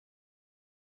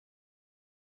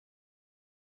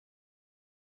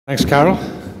Thanks, Carol.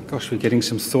 Gosh, we're getting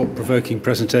some thought-provoking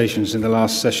presentations in the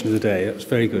last session of the day. That was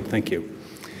very good, thank you.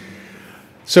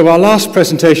 So our last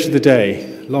presentation of the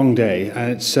day, long day,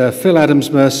 and it's Fil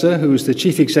Adams-Mercer, who is the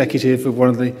Chief Executive of one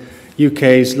of the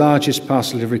UK's largest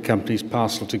parcel delivery companies,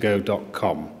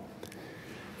 parceltogo.com.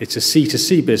 It's a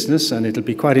C2C business, and it'll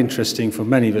be quite interesting for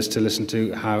many of us to listen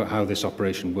to how this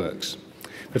operation works.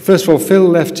 But first of all, Phil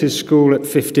left his school at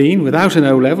 15 without an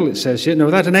O-level, it says here. No,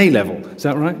 without an A-level. Is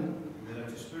that right?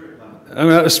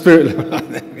 Without a spirit level.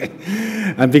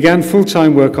 And began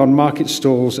full-time work on market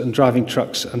stalls and driving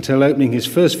trucks until opening his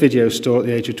first video store at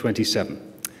the age of 27.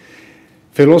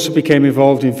 Phil also became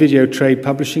involved in video trade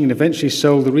publishing and eventually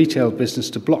sold the retail business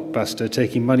to Blockbuster,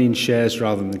 taking money in shares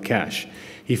rather than cash.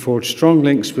 He forged strong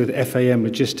links with FAM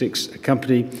Logistics, a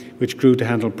company which grew to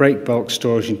handle break bulk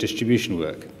storage and distribution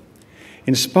work.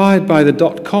 Inspired by the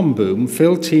dot-com boom,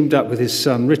 Phil teamed up with his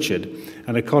son Richard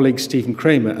and a colleague Stephen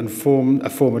Kramer and a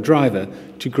former driver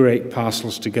to create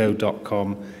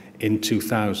parcelstogo.com in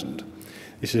 2000.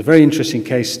 This is a very interesting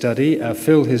case study.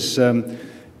 Phil has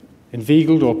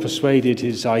inveigled or persuaded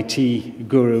his IT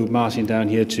guru Martin down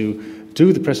here to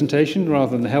do the presentation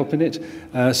rather than help in it.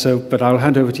 But I'll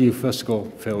hand over to you first of all,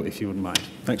 Phil, if you wouldn't mind.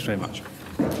 Thanks very much.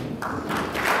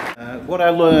 What I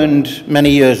learned many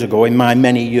years ago, in my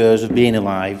many years of being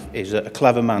alive, is that a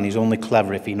clever man is only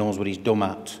clever if he knows what he's dumb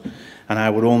at. And I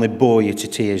would only bore you to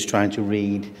tears trying to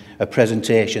read a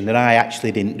presentation that I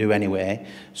actually didn't do anyway.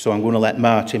 So I'm going to let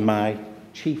Martin, my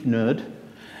chief nerd,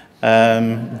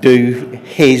 do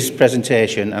his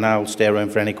presentation, and I'll stay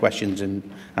around for any questions and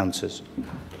answers.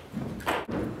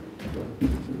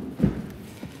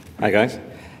 Hi guys.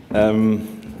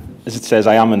 As it says,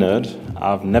 I am a nerd.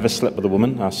 I've never slept with a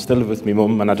woman. I still live with my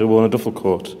mum, and I do own a duffel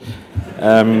coat.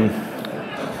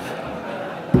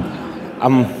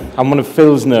 I'm one of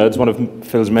Phil's nerds, one of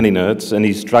Phil's many nerds, and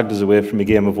he's dragged us away from a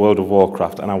game of World of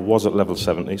Warcraft, and I was at level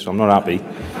 70, so I'm not happy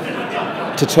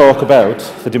to talk about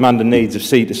the demand and needs of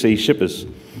C2C shippers.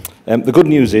 The good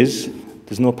news is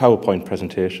there's no PowerPoint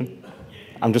presentation.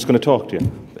 I'm just going to talk to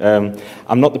you.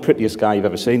 I'm not the prettiest guy you've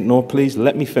ever seen. No, please,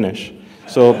 let me finish.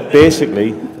 So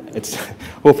basically,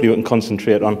 hopefully we can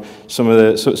concentrate on some of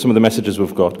the messages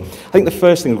we've got. I think the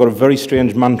first thing, we've got a very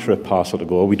strange mantra at Parcel to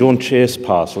Go. We don't chase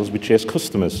parcels, we chase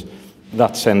customers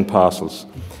that send parcels.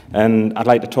 And I'd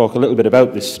like to talk a little bit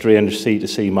about this strange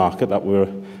C2C market that we're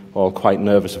all quite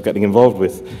nervous of getting involved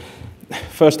with.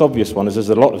 First obvious one is there's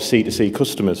a lot of C2C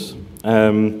customers.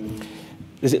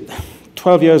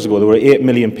 12 years ago, there were 8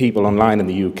 million people online in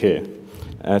the UK.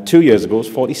 2 years ago, it was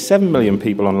 47 million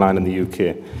people online in the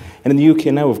UK. And in the UK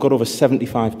now, we've got over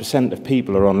 75% of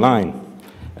people are online.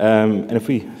 And if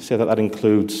we say that that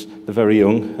includes the very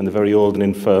young and the very old and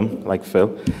infirm, like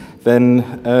Phil, then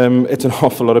it's an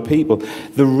awful lot of people.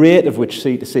 The rate of which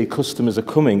C2C customers are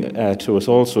coming to us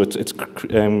also, it's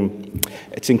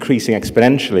increasing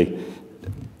exponentially.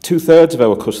 2/3 of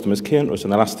our customers came to us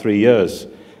in the last 3 years.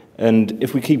 And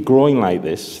if we keep growing like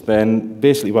this, then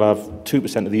basically we'll have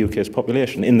 2% of the UK's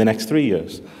population in the next 3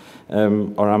 years,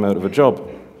 or I'm out of a job.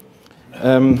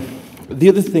 The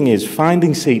other thing is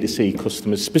finding C2C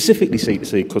customers, specifically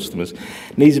C2C customers,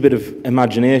 needs a bit of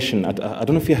imagination. I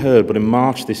don't know if you heard, but in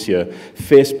March this year,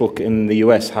 Facebook in the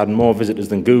US had more visitors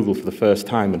than Google for the first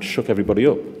time and shook everybody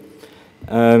up.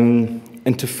 And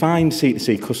to find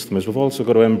C2C customers, we've also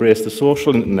got to embrace the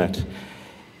social internet.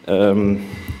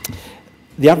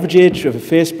 The average age of a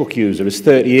Facebook user is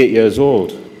 38 years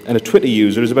old, and a Twitter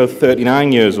user is about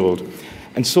 39 years old.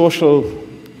 And social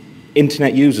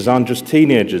internet users aren't just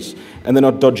teenagers, and they're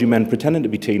not dodgy men pretending to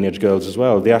be teenage girls as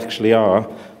well. They actually are,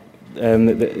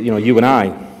 you and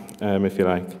I, if you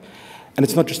like. And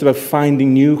it's not just about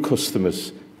finding new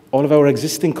customers. All of our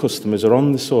existing customers are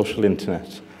on the social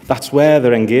internet. That's where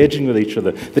they're engaging with each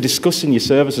other. They're discussing your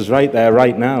services right there,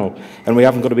 right now, and we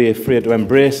haven't got to be afraid to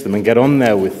embrace them and get on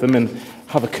there with them and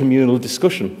have a communal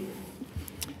discussion.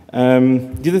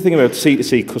 The other thing about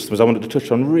C2C customers I wanted to touch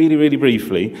on really, really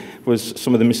briefly was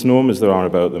some of the misnomers there are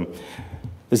about them.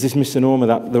 There's this misnomer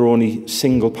that they're only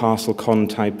single parcel con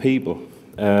type people.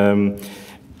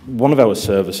 One of our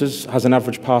services has an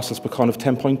average parcels per con of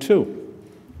 10.2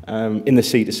 in the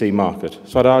C2C market.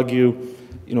 So I'd argue,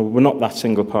 we're not that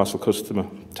single parcel customer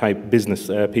type business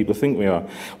people think we are.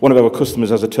 One of our customers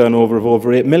has a turnover of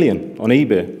over 8 million on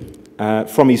eBay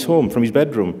from his home, from his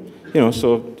bedroom.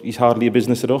 So he's hardly a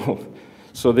business at all.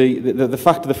 So the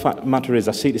fact of the matter is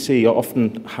that C2C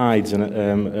often hides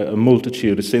a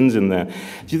multitude of sins in there.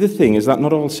 The other thing is that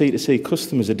not all C2C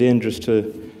customers are dangerous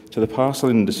to the parcel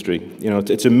industry.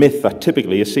 It's a myth that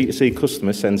typically a C2C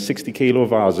customer sends 60-kilo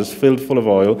vases filled full of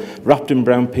oil, wrapped in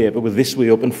brown paper with "this way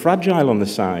up" and "fragile" on the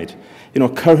side. You know,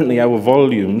 currently our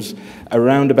volumes,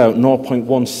 around about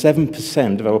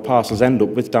 0.17% of our parcels end up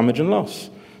with damage and loss.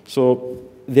 So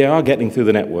they are getting through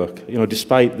the network, you know,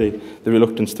 despite the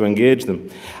reluctance to engage them.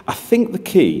 I think the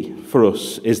key for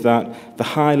us is that the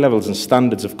high levels and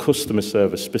standards of customer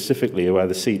service, specifically where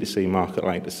the C2C market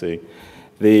like to see,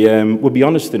 they would be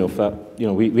honest enough that, you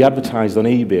know, we advertised on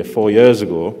eBay 4 years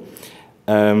ago,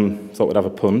 thought we'd have a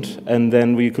punt, and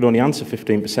then we could only answer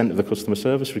 15% of the customer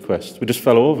service requests. We just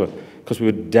fell over because we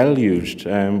were deluged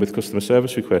with customer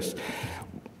service requests.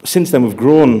 Since then, we've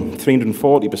grown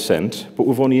 340%, but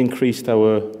we've only increased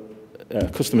our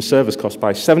customer service cost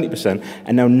by 70%,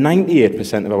 and now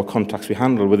 98% of our contacts we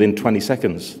handle within 20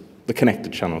 seconds, the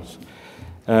connected channels.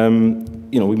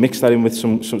 You know, we mix that in with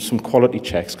some quality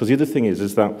checks, because the other thing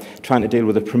is that trying to deal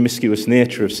with the promiscuous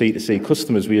nature of C2C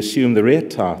customers, we assume the rate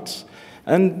tarts.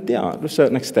 And yeah, to a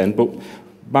certain extent, but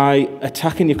by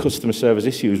attacking your customer service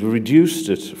issues, we reduced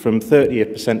it from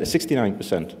 38% to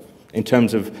 69% in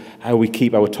terms of how we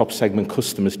keep our top segment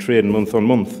customers trading month on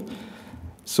month.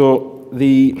 So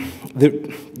the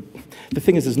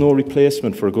thing is, there's no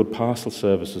replacement for a good parcel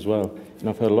service as well. And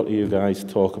I've heard a lot of you guys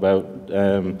talk about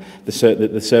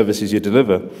the services you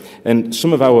deliver. And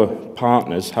some of our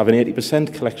partners have an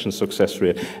 80% collection success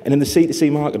rate. And in the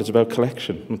C2C market, it's about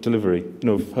collection, not delivery. You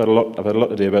know, I've heard a lot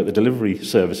today about the delivery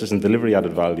services and delivery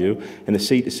added value. In the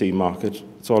C2C market,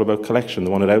 it's all about collection.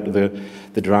 They want it out of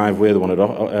the driveway, they want it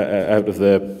out of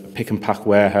the pick and pack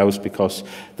warehouse because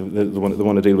they want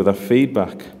to deal with that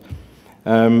feedback.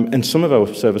 And some of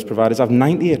our service providers have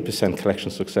 98% collection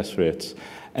success rates.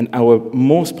 And our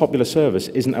most popular service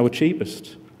isn't our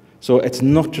cheapest. So it's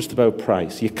not just about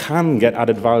price. You can get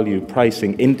added value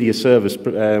pricing into your services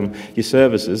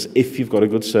if you've got a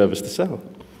good service to sell.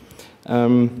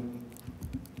 I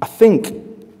think,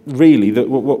 really, that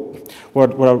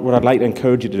what I'd like to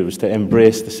encourage you to do is to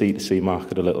embrace the C2C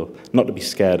market a little, not to be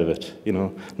scared of it, you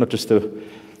know, not just to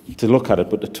look at it,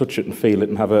 but to touch it and feel it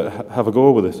and have a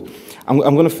go with it. I'm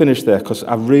going to finish there because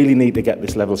I really need to get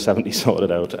this level 70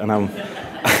 sorted out, and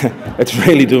it's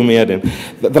really doing me head in.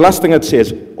 The last thing I'd say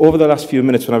is, over the last few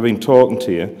minutes when I've been talking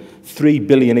to you, 3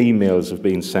 billion emails have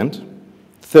been sent,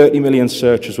 30 million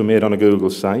searches were made on a Google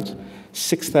site,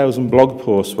 6,000 blog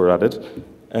posts were added,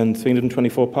 and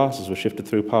 324 parcels were shifted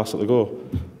through Parcel to Go.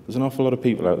 There's an awful lot of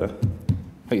people out there.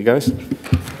 Thank you, guys.